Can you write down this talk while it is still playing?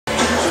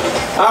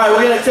All right,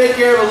 we're going to take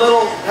care of a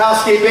little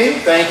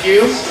housekeeping. Thank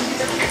you.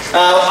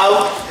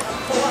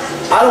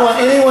 I don't want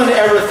anyone to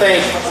ever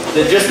think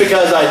that just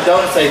because I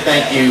don't say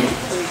thank you,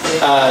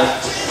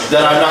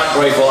 that I'm not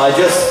grateful. I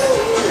just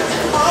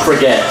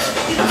forget.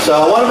 So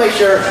I want to make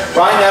sure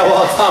right now,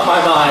 while it's on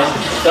my mind,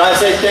 that I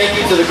say thank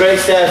you to the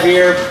great staff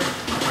here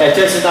at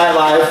Texas Night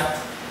Live,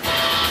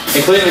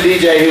 including the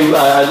DJ, who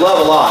I love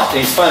a lot.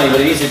 And he's funny,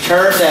 but he needs to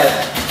turn that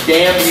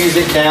damn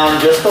music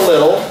down just a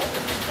little.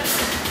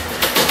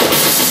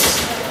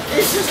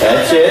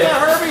 That's it.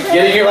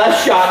 Getting your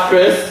last shot,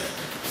 Chris.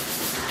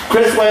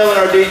 Chris Whalen,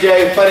 our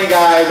DJ, funny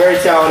guy, very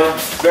talented.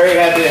 Very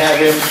happy to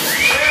have him.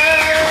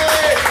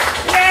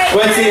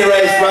 Quincy and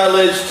Race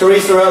Rutledge,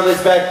 Teresa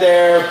Rutledge back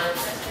there.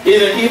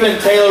 Even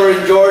Taylor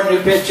and Jordan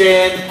who pitch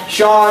in.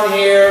 Sean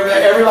here.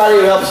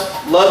 Everybody who helps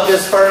lug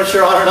this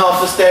furniture on and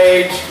off the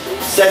stage.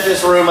 Set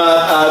this room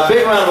up.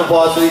 Big round of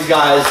applause for these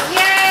guys.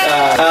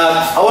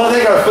 I want to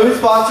thank our food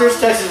sponsors,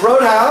 Texas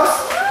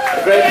Roadhouse,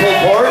 a great pulled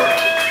pork.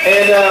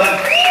 And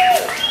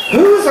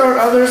who is our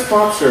other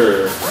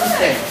sponsor?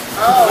 Okay.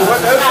 Oh,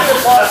 what does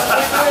it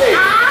possibly be?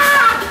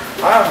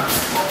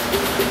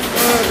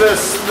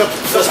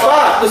 The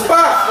spot. The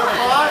spot.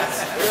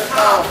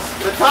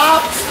 The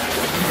tops.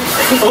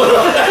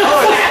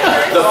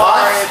 The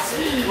pots.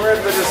 We're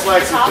at the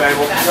dyslexic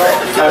table.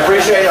 I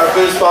appreciate our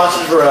food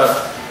sponsors for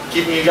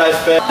keeping you guys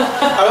fed.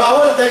 I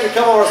want to thank a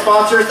couple of our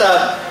sponsors.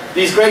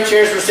 These great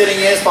chairs we're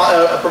sitting in,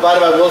 provided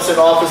by Wilson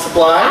Office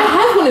Supply. I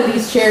have one of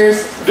these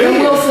chairs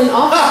from Wilson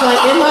Office Supply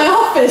in my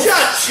office.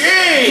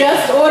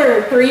 Just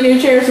ordered 3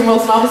 new chairs from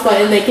Wilson Office Supply,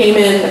 and they came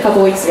in a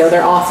couple weeks ago.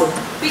 They're awesome.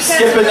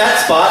 Skipping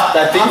that spot,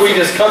 I think we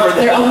just covered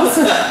that. They're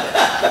awesome.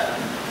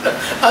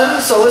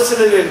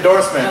 Unsolicited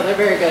endorsement. No, they're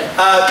very good.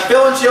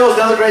 Phil and Chill is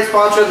another great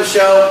sponsor of the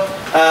show.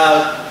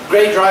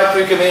 Great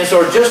drive-through convenience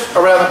store just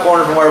around the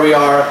corner from where we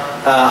are.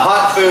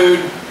 Hot food,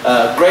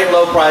 great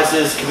low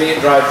prices, convenient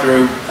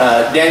drive-through.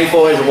 Danny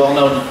Foy is a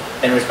well-known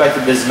and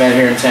respected businessman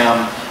here in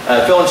town.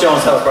 Phil and Chill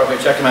in South Parkway,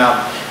 check him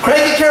out.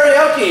 Craig at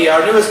Karaoke,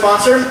 our newest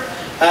sponsor.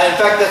 In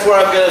fact, that's where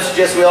I'm going to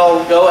suggest we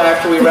all go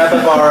after we wrap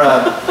up our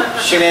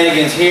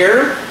shenanigans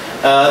here.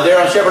 They're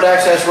on Shepherd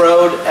Access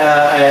Road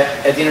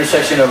at the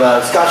intersection of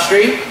Scott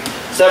Street.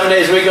 7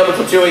 days a week, up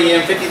until 2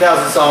 a.m.,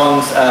 50,000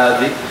 songs.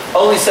 The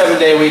only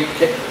 7-day-a-week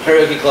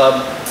karaoke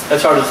club.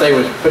 That's hard to say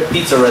with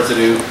pizza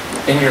residue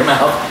in your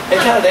mouth.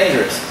 It's kind of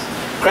dangerous.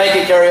 Crank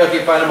It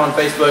Karaoke, find them on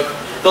Facebook.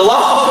 The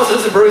law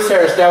offices of Bruce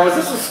Harris. Now, was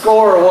this a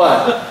score or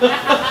what?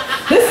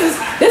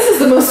 This is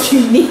the most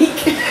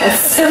unique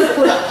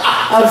assembly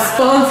of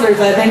sponsors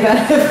I think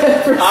I've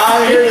ever seen.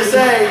 I'm here to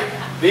say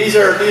these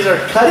are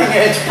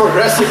cutting-edge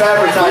progressive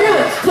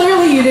advertisements.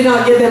 Clearly, you did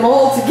not get them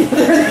all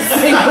together in the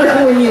same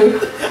room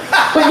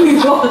when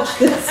you launched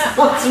this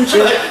sponsorship.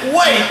 You're like,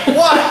 wait,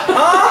 what?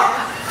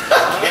 Huh?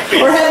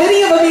 Or have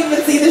any of them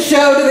even seen the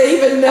show? Do they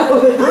even know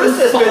that Bruce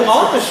has been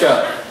on the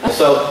show?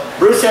 So,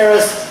 Bruce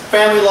Harris,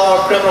 family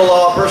law, criminal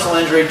law, personal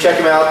injury, check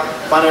him out.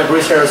 Find him at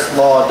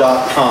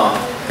bruceharrislaw.com.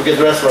 We'll get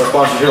the rest of our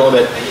sponsors here in a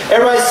little bit.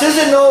 Everybody,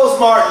 Susan Knowles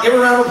Martin, give her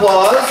a round of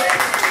applause.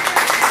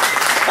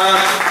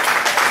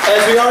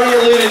 As we already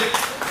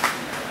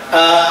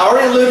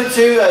alluded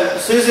to,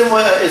 Susan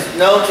is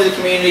known to the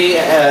community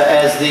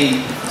as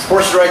the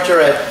sports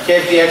director at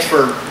KFDX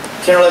for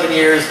 10 or 11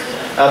 years.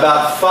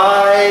 About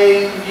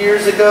 5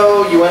 years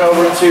ago, you went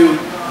over to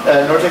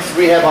North Texas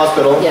Rehab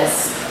Hospital.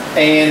 Yes.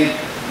 And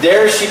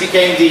there she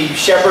became the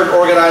shepherd,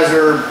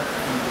 organizer,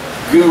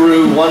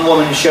 guru,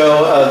 one-woman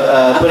show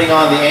of putting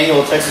on the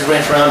annual Texas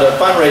Ranch Roundup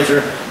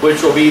fundraiser,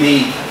 which will be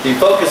the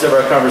focus of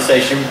our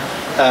conversation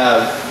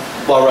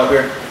while we're up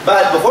here.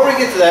 But before we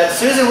get to that,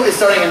 Susan is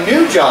starting a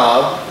new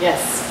job.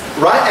 Yes.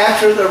 Right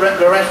after the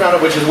Ranch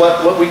Roundup, which is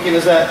what weekend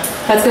is that?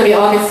 That's going to be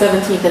August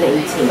 17th and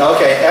 18th.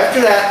 Okay.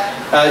 After that,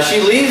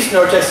 she leaves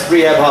North Texas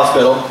Rehab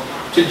Hospital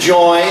to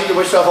join the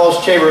Wichita Falls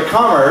Chamber of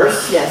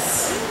Commerce.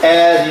 Yes.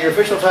 And your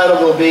official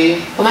title will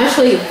be? I'm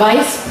actually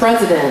Vice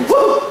President.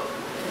 Woo!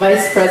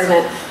 Vice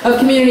President of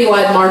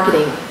Community-Wide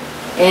Marketing.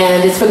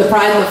 And it's for the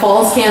Pride in the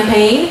Falls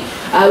campaign.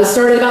 It was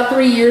started about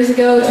 3 years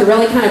ago to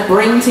really kind of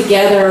bring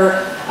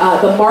together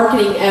the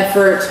marketing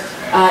effort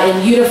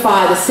and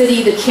unify the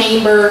city, the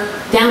chamber,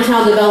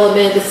 downtown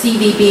development, the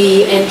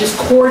CVB, and just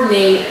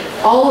coordinate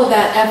all of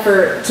that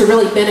effort to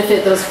really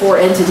benefit those 4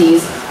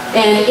 entities.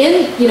 And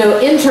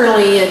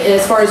internally, and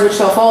as far as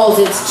Wichita Falls,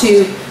 it's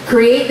to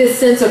create this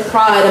sense of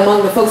pride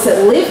among the folks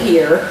that live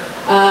here,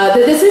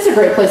 that this is a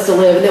great place to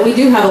live, and that we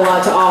do have a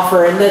lot to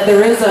offer, and that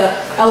there is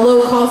a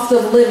low cost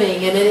of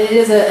living, and it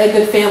is a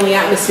good family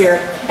atmosphere.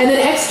 And then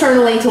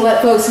externally, to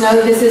let folks know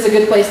that this is a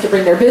good place to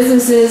bring their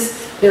businesses,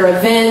 their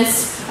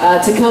events,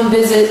 to come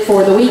visit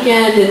for the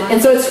weekend.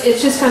 And so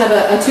it's just kind of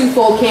a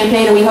twofold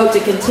campaign, and we hope to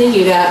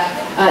continue that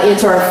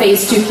into our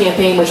Phase 2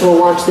 campaign, which will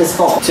launch this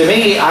fall. To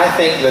me, I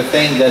think the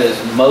thing that is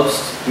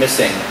most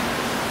missing,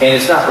 and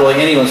it's not really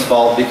anyone's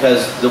fault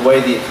because the way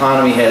the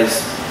economy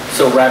has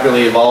so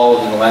rapidly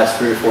evolved in the last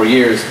 3 or 4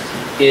 years,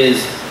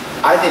 is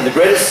I think the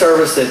greatest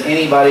service that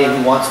anybody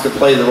who wants to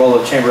play the role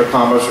of Chamber of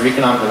Commerce or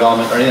economic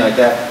development or anything like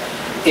that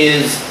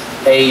is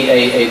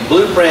a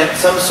blueprint,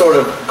 some sort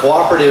of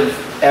cooperative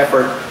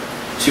effort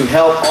to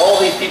help all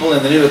these people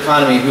in the new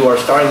economy who are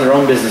starting their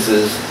own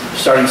businesses,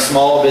 starting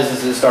small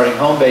businesses, starting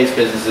home-based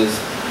businesses,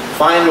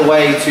 find a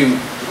way to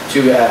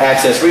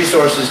access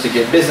resources, to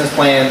get business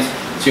plans,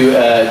 to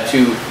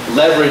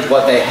leverage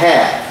what they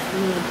have.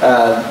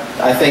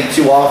 I think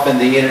too often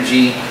the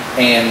energy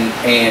and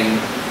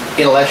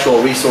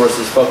intellectual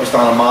resources focused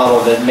on a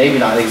model that maybe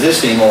not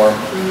exists anymore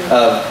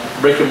of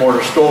brick and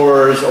mortar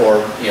stores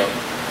or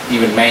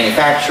even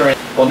manufacturing.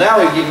 Well, now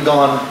we've even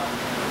gone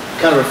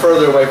kind of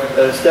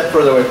a step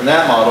further away from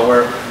that model,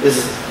 where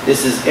this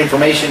is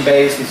information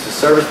based, this is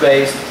service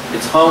based,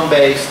 it's home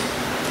based.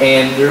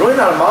 And there's really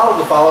not a model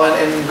to follow,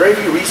 and very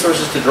few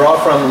resources to draw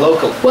from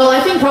locally. Well, I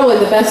think probably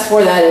the best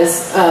for that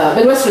is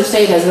Midwestern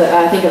State has,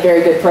 I think, a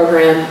very good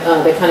program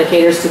that kind of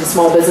caters to the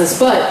small business.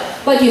 But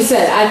like you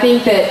said, I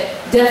think that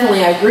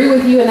definitely I agree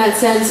with you in that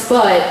sense.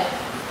 But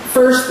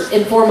first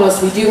and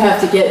foremost, we do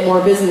have to get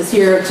more business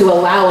here to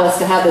allow us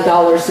to have the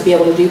dollars to be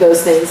able to do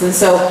those things. And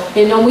so,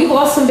 we've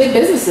lost some big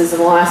businesses in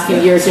the last few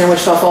years here in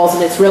Wichita Falls,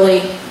 and it's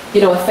really,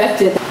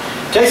 affected.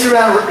 Texas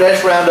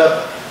Ranch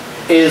Roundup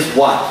is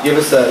what? Give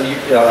us a...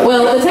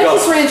 well, the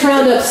Texas Ranch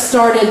Roundup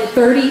started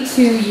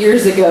 32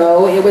 years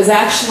ago. It was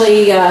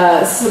actually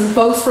some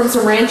folks from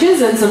some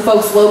ranches and some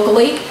folks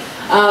locally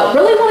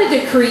really wanted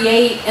to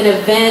create an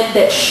event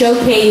that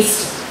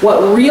showcased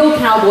what real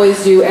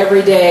cowboys do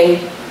every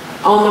day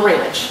on the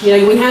ranch.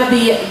 We have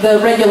the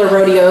regular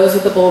rodeos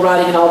with the bull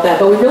riding and all that,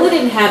 but we really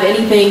didn't have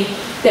anything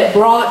that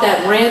brought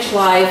that ranch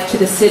life to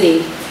the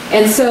city.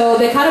 And so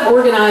they kind of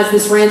organized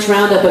this Ranch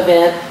Roundup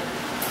event.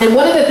 And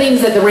one of the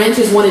things that the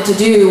ranches wanted to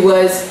do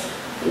was,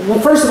 well,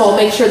 first of all,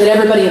 make sure that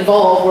everybody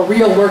involved were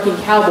real working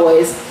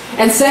cowboys.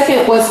 And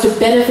second was to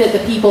benefit the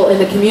people in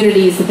the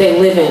communities that they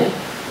live in.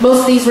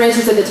 Most of these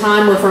ranches at the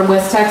time were from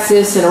West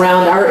Texas and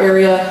around our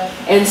area.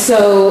 And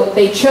so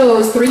they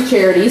chose 3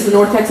 charities, the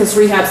North Texas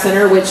Rehab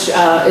Center, which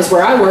is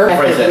where I work.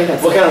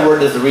 What kind of work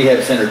does the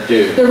Rehab Center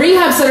do? The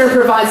Rehab Center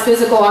provides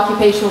physical,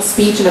 occupational,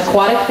 speech, and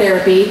aquatic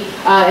therapy,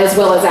 as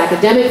well as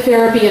academic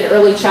therapy and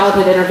early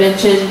childhood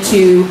intervention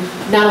to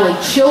not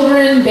only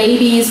children,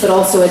 babies, but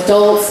also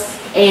adults.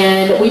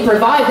 And we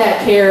provide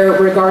that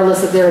care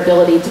regardless of their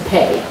ability to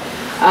pay.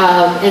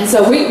 And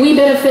so we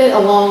benefit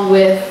along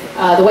with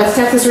the West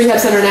Texas Rehab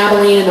Center in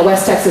Abilene and the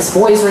West Texas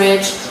Boys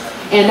Ranch.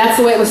 And that's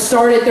the way it was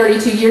started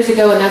 32 years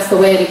ago, and that's the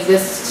way it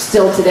exists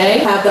still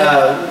today.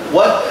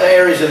 What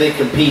areas do they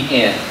compete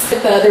in?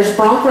 There's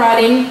bronc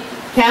riding,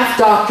 calf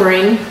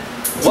doctoring.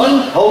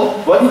 What?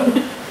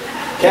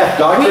 Calf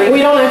doctoring? We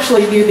don't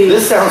actually do the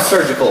This sounds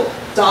surgical.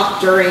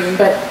 Doctoring,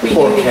 but we do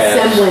the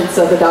semblance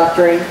of the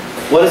doctoring.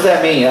 What does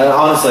that mean?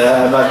 Honestly,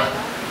 I'm not...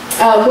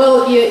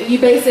 well, you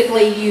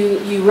basically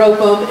you rope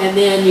them, and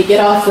then you get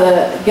off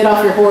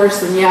your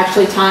horse, and you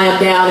actually tie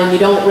them down, and you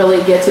don't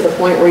really get to the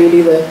point where you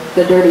do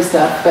the dirty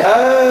stuff. But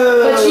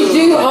you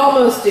do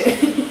almost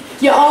do.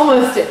 You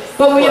almost do.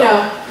 But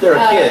there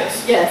are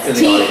kids.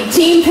 Yes.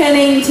 Team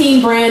penning,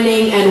 team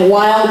branding, and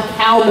wild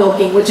cow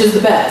milking, which is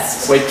the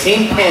best. Wait,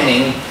 team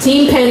penning?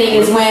 Team penning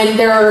is when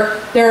there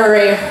are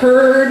a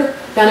herd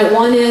down at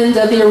one end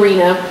of the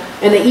arena,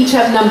 and they each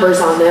have numbers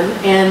on them,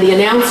 and the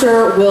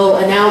announcer will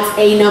announce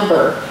a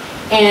number,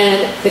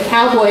 and the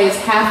cowboys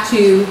have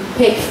to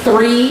pick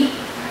three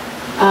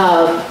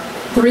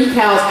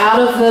cows out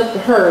of the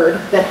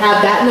herd that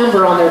have that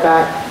number on their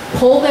back,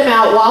 pull them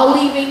out while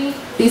leaving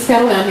these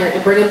cattle down here,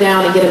 and bring them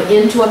down and get them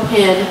into a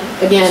pen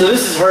again. So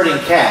this is herding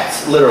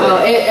cats,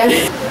 literally.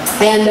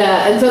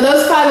 And so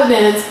those 5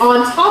 events.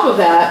 On top of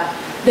that,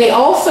 they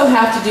also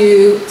have to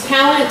do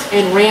talent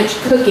and ranch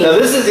cooking. Now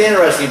this is the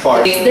interesting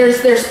part.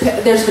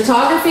 There's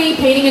photography,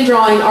 painting and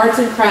drawing, arts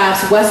and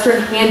crafts,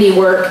 Western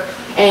handiwork,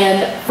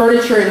 and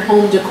furniture and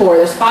home decor.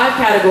 There's 5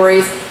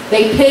 categories.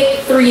 They pick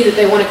 3 that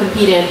they want to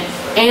compete in,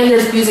 and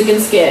there's music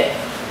and skit.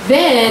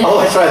 Then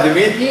that's right, the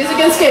music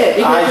and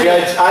skit.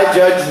 I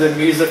judged the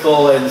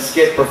musical and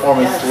skit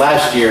performance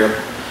last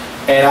year,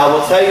 and I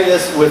will tell you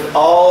this with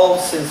all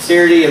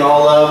sincerity and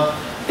all love.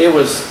 It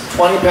was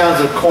 20 pounds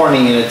of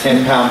corning in a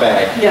 10-pound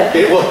bag. Yeah.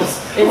 It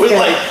was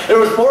like, there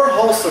was more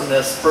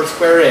wholesomeness per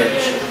square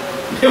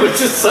inch. It was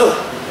just so...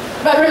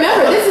 But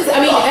remember,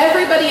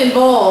 everybody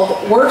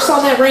involved works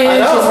on that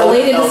ranch, is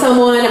related to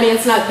someone.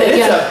 It's not...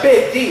 It's a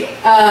big deal.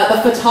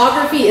 The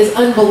photography is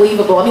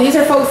unbelievable. These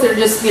are folks that are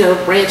just,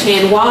 ranch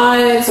hand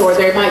wives, or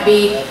there might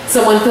be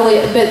someone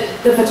affiliated,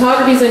 but the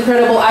photography is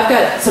incredible. I've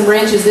got some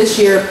ranches this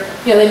year,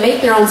 they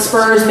make their own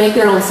spurs, make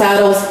their own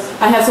saddles.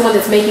 I have someone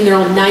that's making their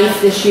own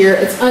knife this year.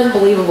 It's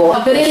unbelievable.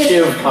 But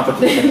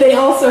they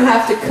also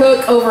have to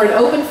cook over an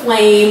open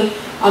flame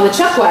on the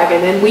chuck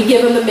wagon, and we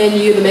give them the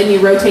menu. The menu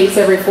rotates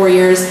every 4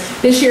 years.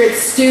 This year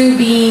it's stew,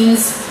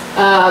 beans,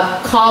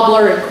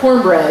 cobbler, and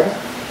cornbread.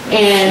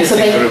 And so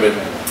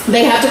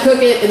they have to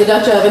cook it in the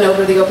Dutch oven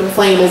over the open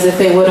flame as if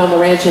they would on the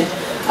ranch,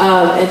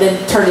 and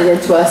then turn it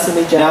into us, and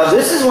we judge. Now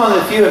this is one of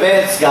the few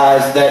events,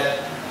 guys, that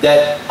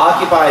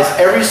occupies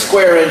every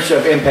square inch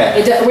of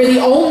impact. We're the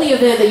only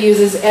event that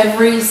uses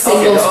every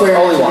single square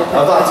inch of impact.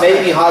 I thought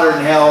maybe Hotter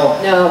Than Hell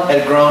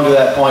had grown to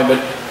that point, but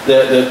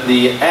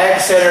the Ag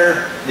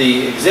Center,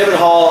 the Exhibit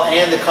Hall,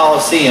 and the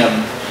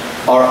Coliseum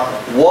are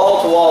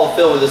wall to wall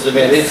filled with this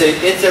event.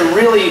 It's a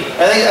really,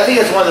 I think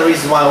that's one of the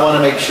reasons why I want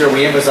to make sure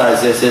we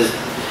emphasize this is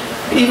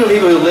even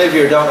people who live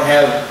here don't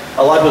have,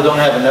 a lot of people don't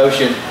have a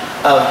notion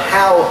of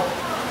how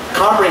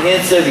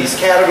comprehensive these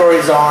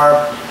categories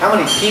are, how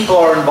many people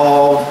are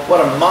involved, what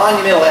a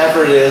monumental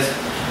effort it is,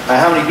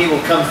 how many people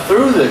come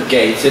through the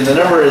gates, and the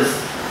number is,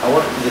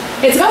 what is it?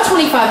 It's about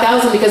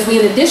 25,000 because we,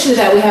 in addition to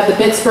that, we have the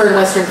Pittsburgh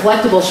Western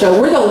Collectible Show.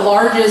 We're the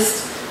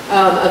largest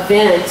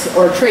event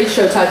or trade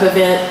show type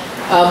event,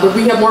 but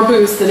we have more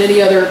booths than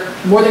any other,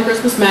 more than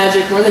Christmas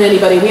Magic, more than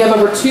anybody. We have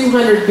over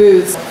 200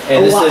 booths.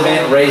 And this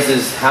event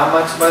raises how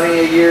much money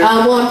a year?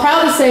 Well, I'm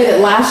proud to say that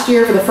last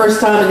year, for the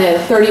first time in the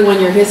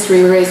 31-year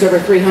history, we raised over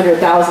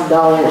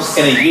 $300,000.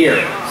 In a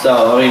year.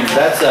 So, I mean,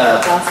 that's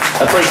a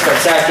pretty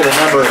spectacular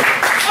number.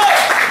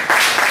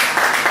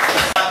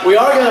 We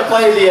are going to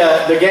play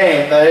the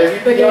game.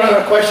 Have you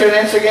done a question and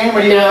answer game?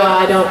 No,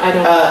 I don't.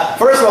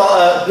 First of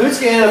all, who's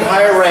going to end up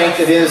higher ranked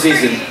at the end of the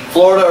season,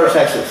 Florida or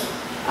Texas?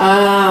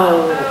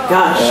 Oh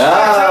gosh.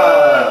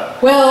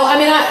 Well, I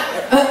mean,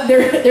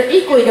 they're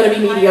equally going to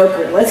be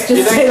mediocre. Let's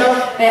just say so?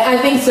 I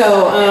think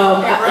so.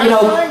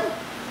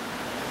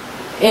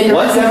 In you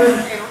know,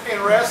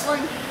 in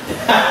wrestling?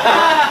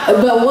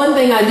 But one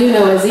thing I do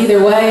know is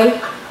either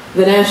way,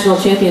 the national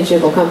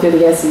championship will come through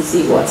the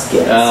SEC once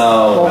again.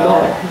 Oh,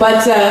 no.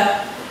 But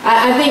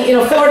I think, you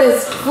know,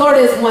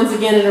 Florida's once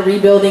again in a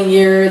rebuilding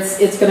year.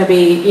 It's going to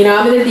be, you know,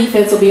 I mean, their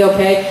defense will be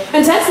okay,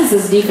 and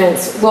Texas's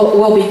defense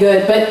will be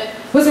good. But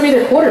who's going to be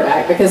their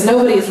quarterback? Because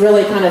nobody's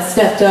really kind of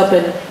stepped up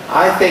and.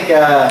 I think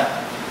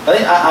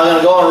I'm going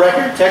to go on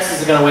record. Texas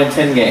is going to win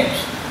 10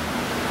 games.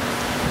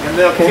 And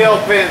they'll kill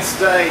Penn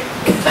State.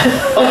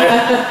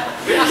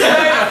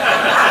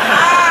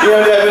 You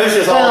know, this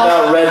is all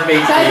about red meat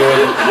to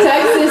you.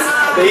 Texas.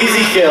 The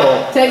easy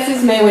kill.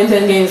 Texas may win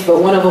 10 games,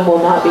 but one of them will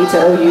not be to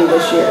OU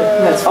this year.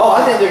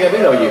 I think they're going to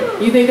beat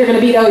OU. You think they're going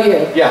to beat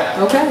OU?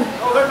 Yeah. Okay.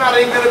 Oh, they're not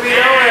even going to beat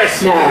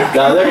OSU.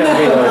 No, they're going to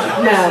beat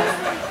OSU. No.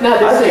 Not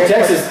this I think year.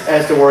 Texas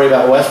has to worry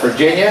about West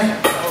Virginia.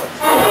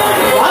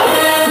 A lot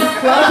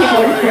of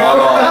people are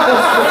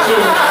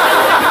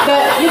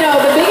But, you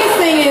know, the biggest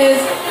thing is,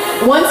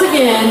 once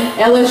again,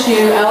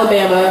 LSU,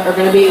 Alabama are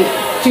going to be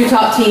two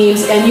top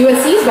teams, and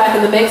USC's back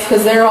in the mix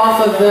because they're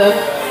off of the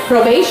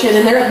probation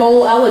and they're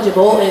bowl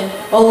eligible, and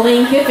old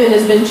Lane Kiffin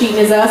has been cheating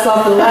his ass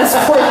off for the last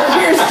 4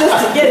 years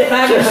just to get it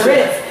back in the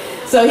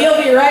Ritz. So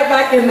he'll be right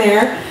back in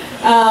there.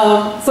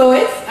 So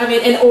it's, I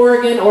mean, in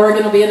Oregon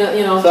will be in a,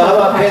 you know. So how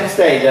about Penn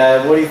State?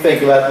 What do you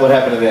think about what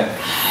happened to them?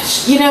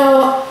 You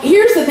know,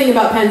 here's the thing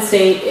about Penn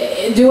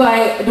State. Do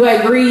I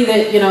agree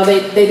that, you know,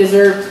 they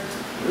deserved,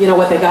 you know,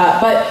 what they got?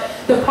 But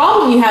the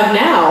problem you have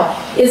now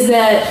is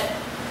that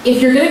if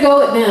you're going to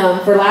go at them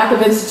for lack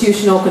of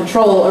institutional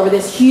control over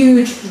this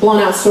huge blown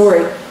out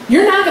story,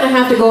 you're not going to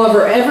have to go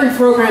over every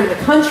program in the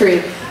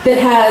country that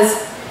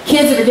has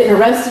kids that are getting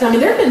arrested. I mean,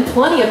 there have been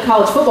plenty of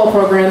college football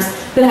programs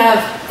that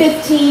have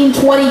 15,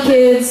 20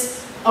 kids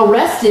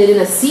arrested in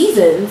a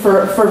season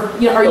for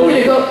you know, are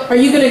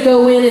you going to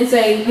go in and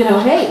say, you know,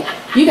 hey,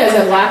 you guys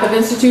have lack of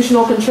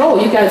institutional control.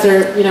 You guys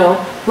are, you know,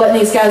 letting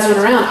these guys run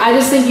around. I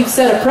just think you've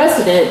set a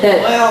precedent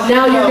that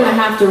now you're going to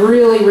have to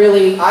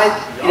really. I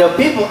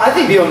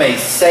think people may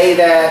say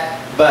that,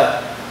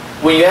 but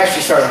when you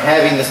actually start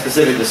having the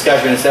specific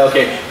discussion and say,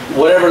 okay,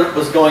 whatever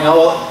was going on,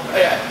 well,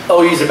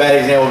 OU's a bad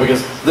example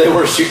because they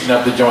were shooting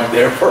up the joint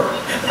there for.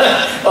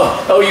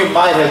 OU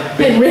might have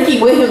been. And Ricky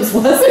Williams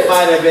wasn't. It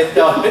might have been.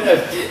 No,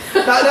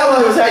 not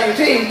while it was at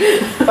UT,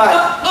 but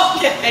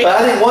okay.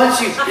 But I think once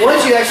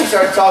you actually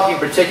start talking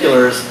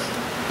particulars,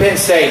 Penn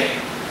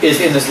State is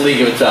in this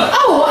league of its own.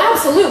 Oh, well,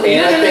 absolutely.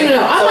 And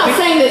No. I'm not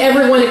saying that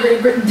everyone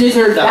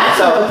deserves that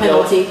type of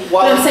penalty,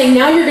 but I'm saying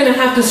now you're going to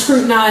have to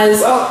scrutinize.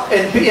 Well,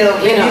 and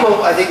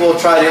people, I think will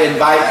try to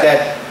invite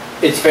that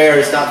it's fair,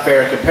 it's not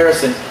fair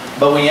comparison.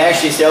 But when you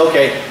actually say,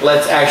 okay,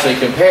 let's actually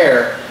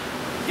compare,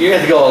 you're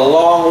going to go a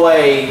long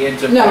way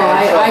into. No,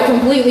 I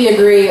completely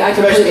agree. And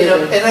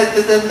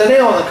the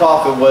nail on the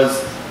coffin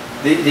was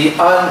the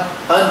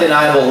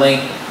undeniable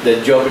link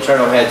that Joe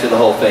Paterno had to the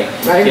whole thing.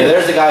 Right. Yeah,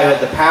 there's the guy who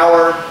had the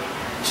power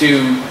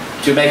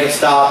to make it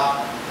stop,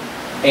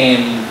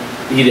 and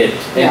he didn't.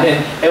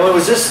 And it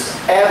was just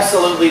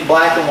absolutely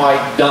black and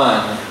white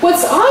done.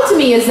 What's odd to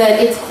me is that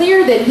it's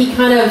clear that he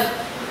kind of,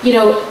 you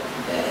know,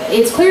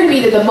 it's clear to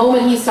me that the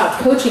moment he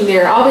stopped coaching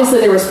there, obviously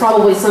there was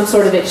probably some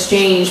sort of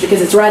exchange, because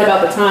it's right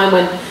about the time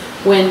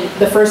when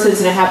the first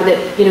incident happened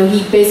that, you know,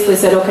 he basically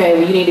said, okay,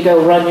 well, you need to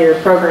go run your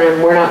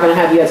program. We're not going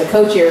to have you as a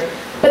coach here.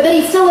 But then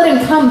he still let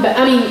him come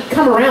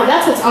around.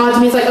 That's what's odd to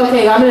me. He's like,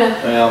 okay, I'm going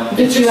to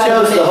get you out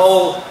of this. It just shows the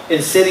whole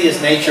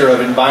insidious nature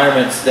of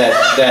environments that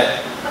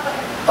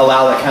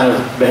allow that kind of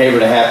behavior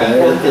to happen.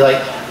 Yeah.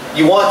 Like,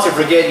 you want to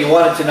forget, you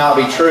want it to not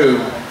be true,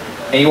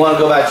 and you want to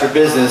go about your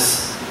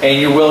business, and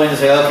you're willing to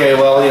say, okay,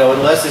 well, you know,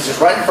 unless it's just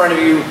right in front of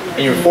you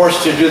and you're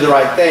forced to do the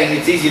right thing,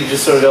 it's easy to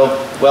just sort of go,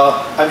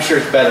 well, I'm sure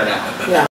it's better now. Yeah.